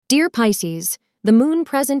Dear Pisces, the moon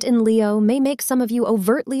present in Leo may make some of you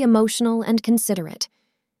overtly emotional and considerate.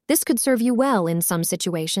 This could serve you well in some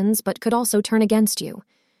situations, but could also turn against you.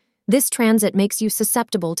 This transit makes you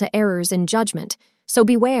susceptible to errors in judgment, so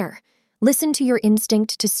beware. Listen to your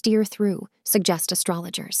instinct to steer through, suggest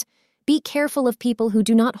astrologers. Be careful of people who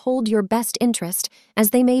do not hold your best interest, as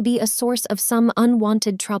they may be a source of some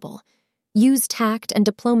unwanted trouble. Use tact and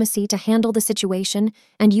diplomacy to handle the situation,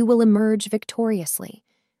 and you will emerge victoriously.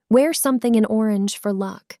 Wear something in orange for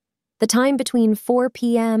luck. The time between 4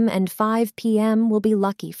 p.m. and 5 p.m. will be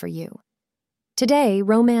lucky for you. Today,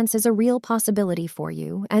 romance is a real possibility for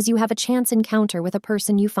you, as you have a chance encounter with a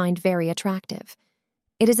person you find very attractive.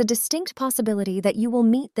 It is a distinct possibility that you will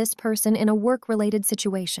meet this person in a work-related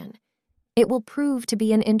situation. It will prove to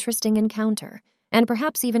be an interesting encounter, and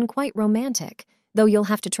perhaps even quite romantic, though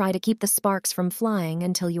you'll have to try to keep the sparks from flying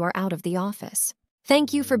until you are out of the office.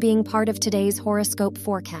 Thank you for being part of today's horoscope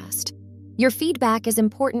forecast. Your feedback is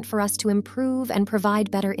important for us to improve and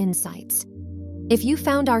provide better insights. If you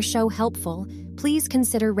found our show helpful, please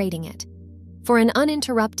consider rating it. For an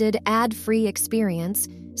uninterrupted, ad-free experience,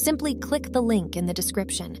 simply click the link in the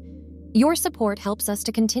description. Your support helps us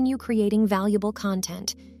to continue creating valuable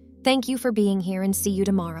content. Thank you for being here and see you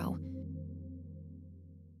tomorrow.